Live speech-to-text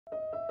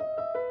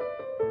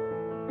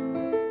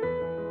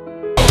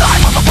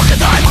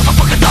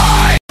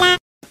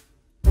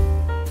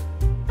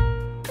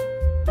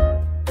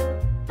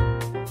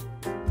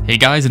Hey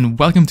guys, and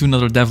welcome to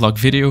another devlog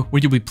video where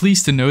you'll be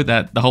pleased to know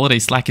that the holiday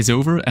slack is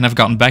over and I've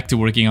gotten back to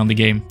working on the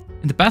game.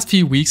 In the past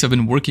few weeks I've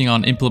been working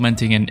on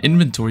implementing an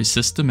inventory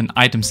system and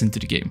items into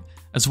the game,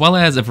 as well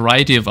as a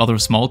variety of other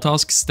small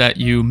tasks that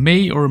you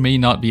may or may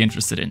not be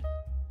interested in.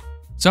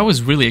 So I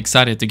was really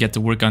excited to get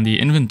to work on the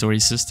inventory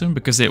system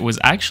because it was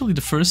actually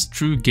the first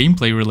true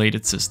gameplay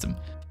related system.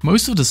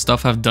 Most of the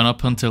stuff I've done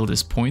up until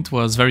this point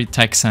was very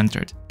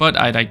tech-centered, but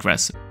I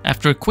digress.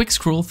 After a quick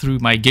scroll through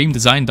my game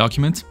design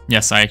document,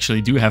 yes, I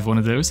actually do have one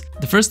of those,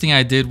 the first thing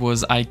I did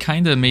was I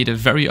kinda made a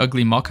very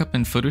ugly mockup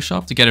in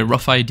Photoshop to get a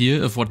rough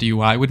idea of what the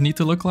UI would need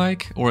to look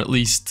like, or at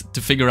least to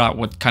figure out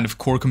what kind of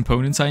core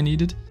components I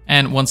needed.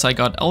 And once I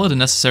got all of the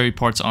necessary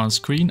parts on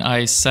screen,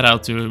 I set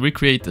out to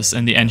recreate this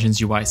in the engine's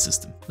UI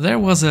system. There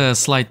was a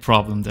slight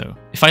problem though.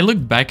 If I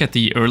look back at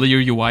the earlier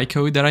UI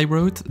code that I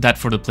wrote, that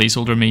for the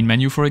placeholder main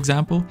menu for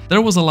example,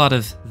 there was a lot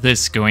of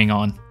this going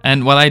on.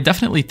 And while I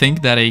definitely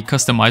think that a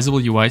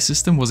customizable UI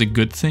system was a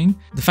good thing,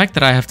 the fact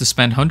that I have to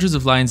spend hundreds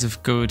of lines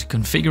of code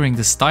configuring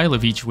the style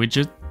of each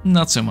widget,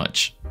 not so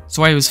much.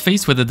 So I was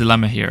faced with a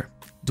dilemma here.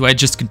 Do I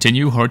just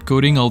continue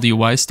hard-coding all the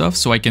UI stuff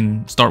so I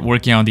can start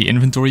working on the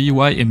inventory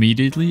UI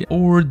immediately?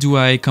 Or do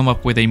I come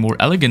up with a more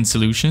elegant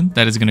solution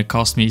that is going to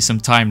cost me some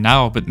time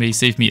now but may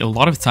save me a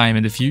lot of time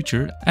in the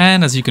future?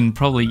 And as you can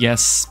probably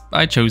guess,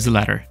 I chose the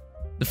latter.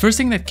 The first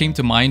thing that came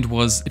to mind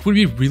was it would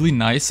be really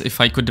nice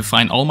if I could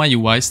define all my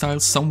UI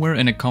styles somewhere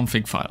in a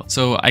config file,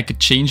 so I could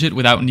change it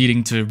without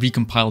needing to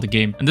recompile the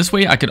game. And this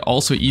way I could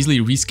also easily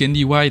reskin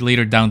the UI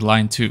later down the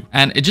line too.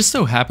 And it just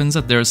so happens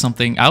that there is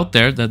something out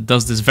there that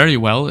does this very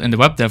well in the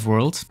web dev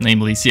world,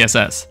 namely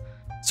CSS.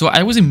 So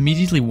I was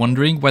immediately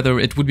wondering whether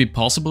it would be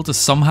possible to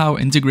somehow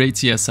integrate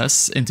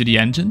CSS into the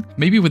engine,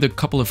 maybe with a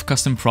couple of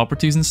custom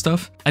properties and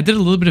stuff. I did a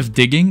little bit of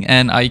digging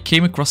and I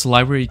came across a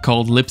library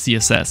called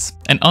libcss.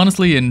 And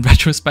honestly, in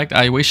retrospect,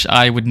 I wish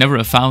I would never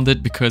have found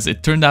it because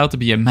it turned out to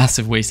be a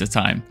massive waste of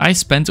time. I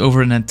spent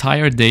over an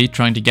entire day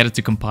trying to get it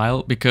to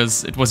compile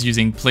because it was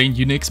using plain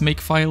Unix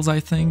makefiles, I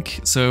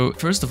think. So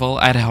first of all,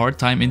 I had a hard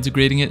time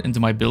integrating it into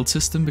my build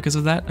system because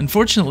of that.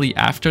 Unfortunately,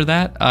 after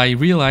that, I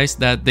realized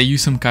that they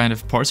use some kind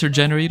of parser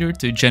generator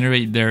to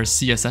generate their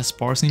CSS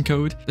parsing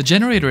code. The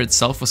generator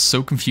itself was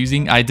so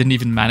confusing I didn't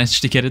even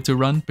manage to get it to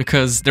run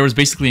because there was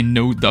basically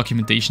no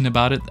documentation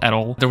about it at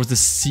all. There was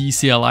this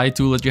CLI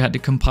tool that you had to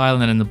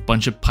compile and then a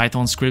bunch of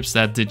Python scripts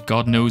that did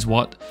God knows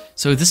what.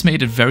 So this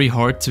made it very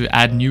hard to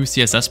add new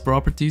CSS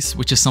properties,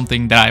 which is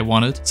something that I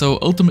wanted. So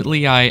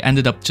ultimately I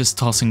ended up just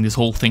tossing this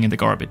whole thing in the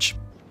garbage.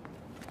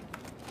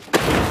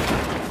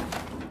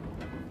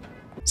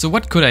 So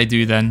what could I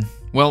do then?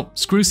 Well,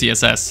 screw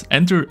CSS,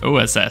 enter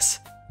OSS.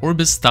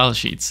 Orbis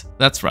stylesheets,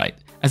 that's right.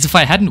 As if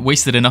I hadn't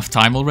wasted enough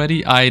time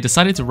already, I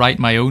decided to write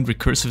my own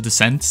recursive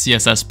descent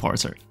CSS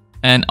parser.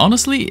 And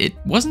honestly, it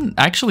wasn't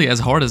actually as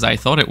hard as I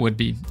thought it would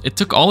be. It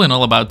took all in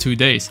all about 2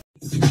 days.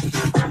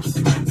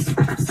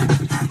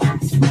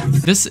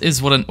 This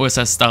is what an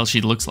OSS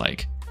stylesheet looks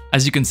like.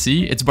 As you can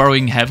see, it's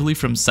borrowing heavily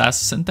from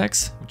Sass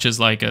syntax, which is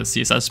like a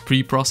CSS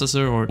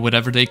preprocessor or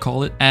whatever they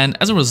call it. And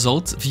as a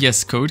result,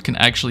 VS Code can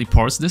actually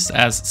parse this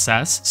as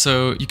Sass.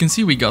 So you can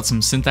see we got some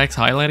syntax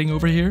highlighting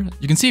over here.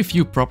 You can see a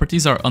few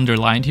properties are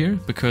underlined here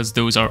because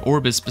those are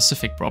Orbis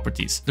specific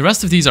properties. The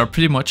rest of these are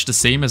pretty much the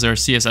same as our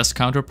CSS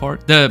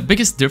counterpart. The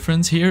biggest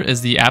difference here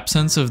is the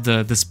absence of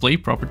the display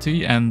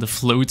property and the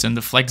float and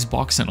the flex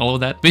box and all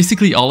of that.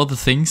 Basically all of the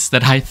things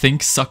that I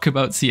think suck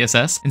about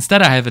CSS.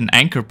 Instead, I have an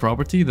anchor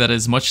property that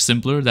is much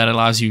simpler that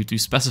allows you to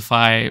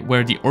specify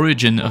where the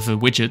origin of a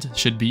widget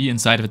should be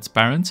inside of its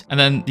parent, and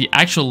then the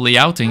actual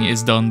layouting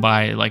is done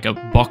by like a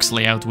box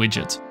layout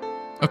widget.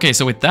 Okay,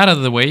 so with that out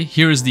of the way,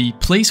 here is the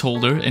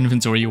placeholder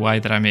inventory UI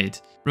that I made.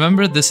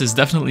 Remember, this is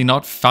definitely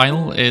not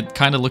final, it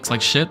kinda looks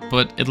like shit,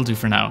 but it'll do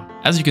for now.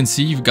 As you can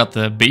see, you've got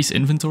the base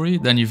inventory,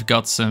 then you've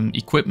got some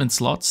equipment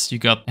slots, you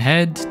got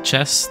head,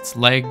 chest,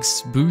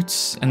 legs,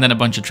 boots, and then a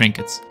bunch of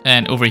trinkets.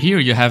 And over here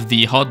you have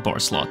the hotbar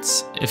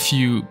slots. If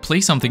you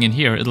place something in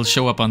here, it'll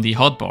show up on the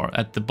hotbar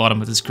at the bottom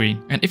of the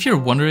screen. And if you're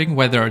wondering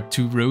why there are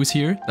 2 rows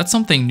here, that's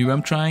something new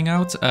I'm trying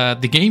out.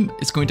 The game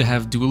is going to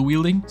have dual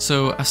wielding,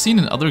 so I've seen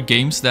in other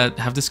games that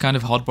have this kind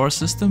of hotbar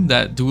system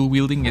that dual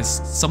wielding is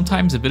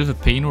sometimes a bit of a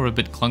pain or a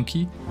bit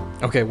clunky.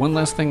 Okay, one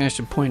last thing I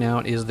should point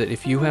out is that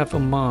if you have a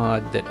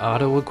mod that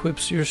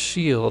auto-equips your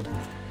shield,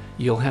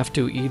 you'll have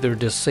to either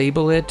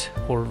disable it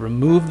or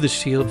remove the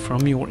shield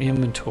from your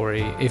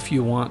inventory if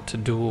you want to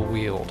dual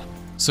wield.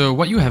 So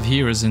what you have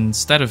here is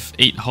instead of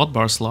 8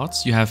 hotbar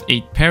slots, you have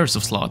 8 pairs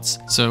of slots.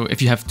 So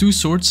if you have 2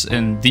 swords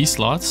in these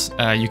slots,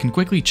 you can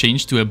quickly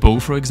change to a bow,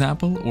 for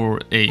example, or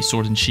a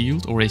sword and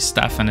shield, or a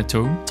staff and a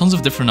tome. Tons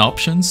of different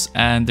options,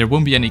 and there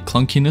won't be any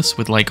clunkiness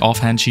with like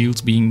offhand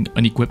shields being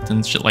unequipped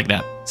and shit like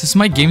that. Since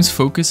my game's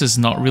focus is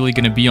not really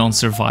going to be on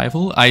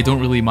survival, I don't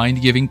really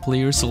mind giving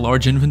players a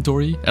large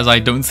inventory, as I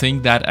don't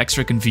think that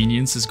extra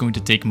convenience is going to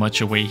take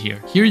much away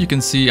here. Here you can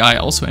see I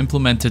also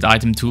implemented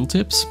item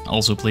tooltips,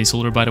 also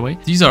placeholder by the way.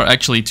 These are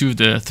actually 2 of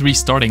the 3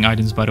 starting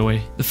items by the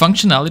way. The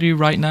functionality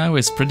right now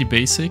is pretty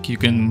basic. You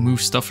can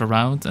move stuff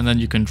around and then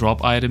you can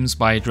drop items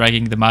by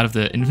dragging them out of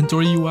the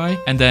inventory UI,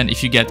 and then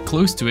if you get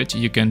close to it,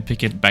 you can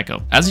pick it back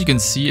up. As you can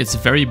see, it's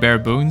very bare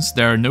bones.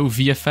 There are no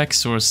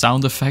VFX or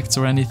sound effects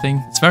or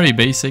anything. It's very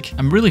basic.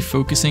 I'm really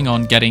focusing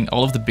on getting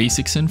all of the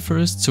basics in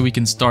first so we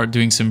can start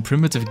doing some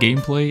primitive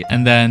gameplay,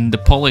 and then the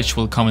polish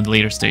will come in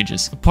later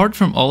stages. Apart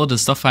from all of the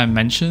stuff I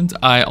mentioned,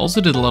 I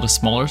also did a lot of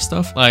smaller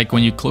stuff, like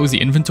when you close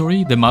the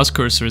inventory, the mouse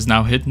cursor is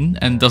now hidden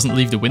and doesn't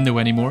leave the window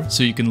anymore,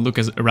 so you can look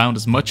around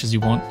as much as you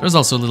want. There's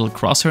also a little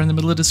crosshair in the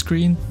middle of the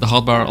screen, the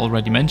hotbar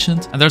already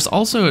mentioned, and there's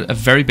also a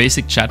very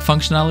basic chat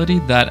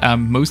functionality that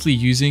I'm mostly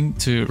using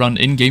to run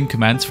in-game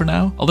commands for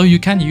now, although you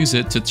can use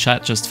it to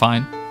chat just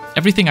fine.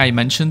 Everything I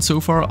mentioned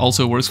so far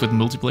also works with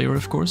multiplayer,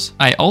 of course.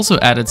 I also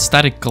added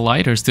static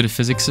colliders to the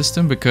physics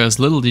system because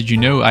little did you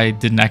know I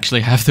didn't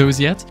actually have those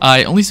yet.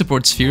 I only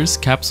support spheres,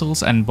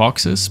 capsules and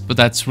boxes, but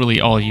that's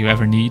really all you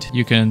ever need.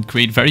 You can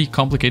create very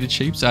complicated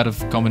shapes out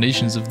of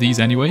combinations of these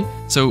anyway.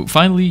 So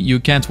finally,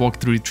 you can't walk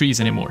through trees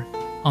anymore.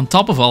 On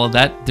top of all of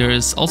that, there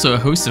is also a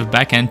host of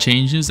backend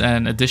changes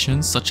and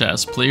additions such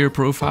as player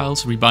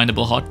profiles,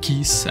 rebindable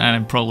hotkeys, and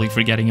I'm probably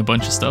forgetting a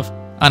bunch of stuff.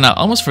 And I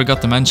almost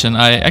forgot to mention,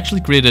 I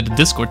actually created a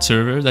Discord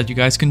server that you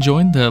guys can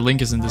join. The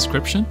link is in the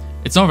description.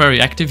 It's not very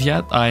active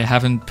yet. I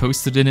haven't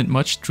posted in it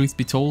much, truth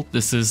be told.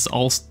 This is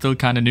all still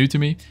kind of new to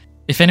me.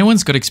 If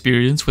anyone's got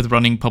experience with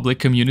running public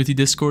community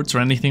Discords or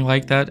anything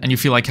like that, and you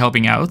feel like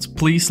helping out,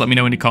 please let me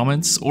know in the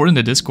comments or in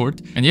the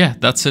Discord. And yeah,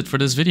 that's it for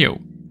this video.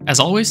 As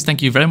always,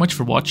 thank you very much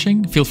for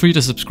watching. Feel free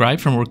to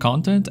subscribe for more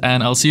content,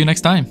 and I'll see you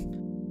next time.